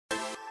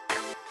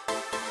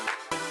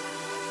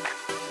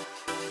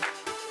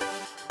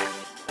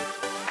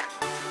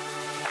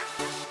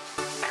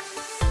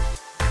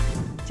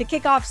To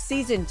kick off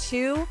season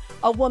 2,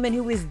 a woman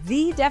who is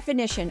the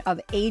definition of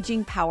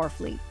aging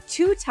powerfully,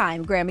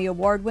 2-time Grammy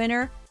Award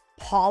winner,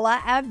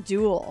 Paula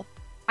Abdul.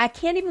 I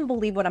can't even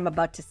believe what I'm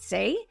about to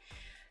say,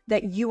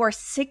 that you are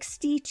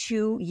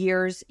 62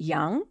 years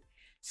young.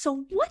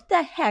 So what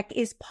the heck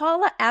is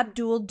Paula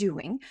Abdul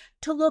doing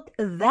to look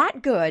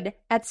that good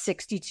at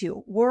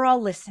 62? We're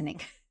all listening.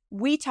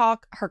 We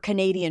talk her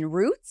Canadian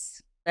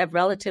roots. I have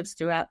relatives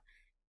throughout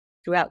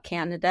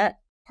Canada.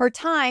 Her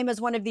time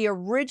as one of the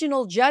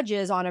original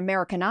judges on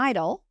American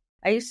Idol.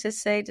 I used to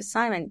say to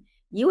Simon,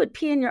 you would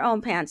pee in your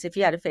own pants if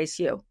you had to face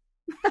you.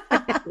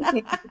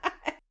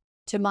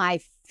 To my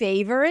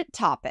favorite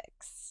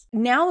topics.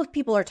 Now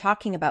people are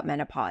talking about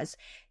menopause.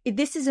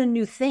 This is a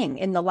new thing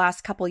in the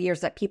last couple of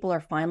years that people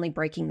are finally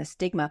breaking the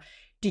stigma.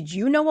 Did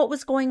you know what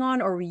was going on,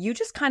 or were you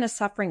just kind of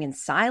suffering in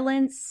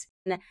silence?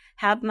 And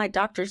have my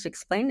doctors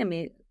explain to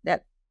me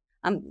that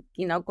I'm,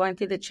 going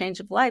through the change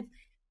of life.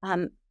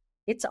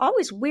 It's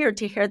always weird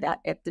to hear that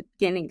at the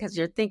beginning because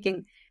you're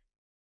thinking,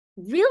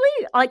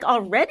 really? Like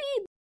already?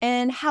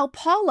 And how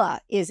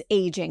Paula is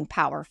aging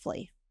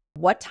powerfully.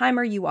 What time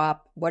are you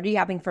up? What are you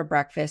having for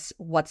breakfast?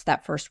 What's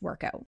that first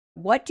workout?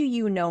 What do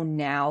you know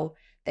now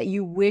that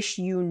you wish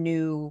you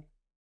knew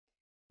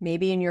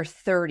maybe in your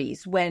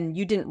 30s when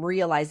you didn't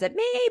realize that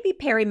maybe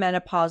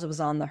perimenopause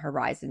was on the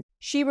horizon?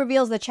 She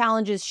reveals the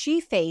challenges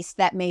she faced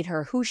that made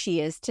her who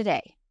she is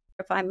today.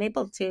 If I'm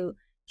able to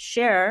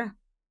share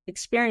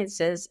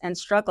experiences and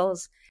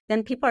struggles,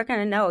 then people are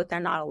going to know they're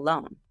not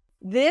alone.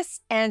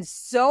 This and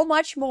so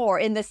much more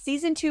in the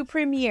season 2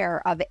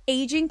 premiere of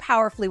Aging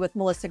Powerfully with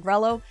Melissa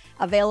Grelo,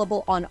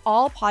 available on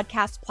all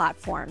podcast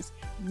platforms.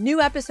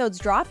 New episodes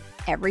drop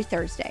every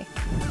Thursday.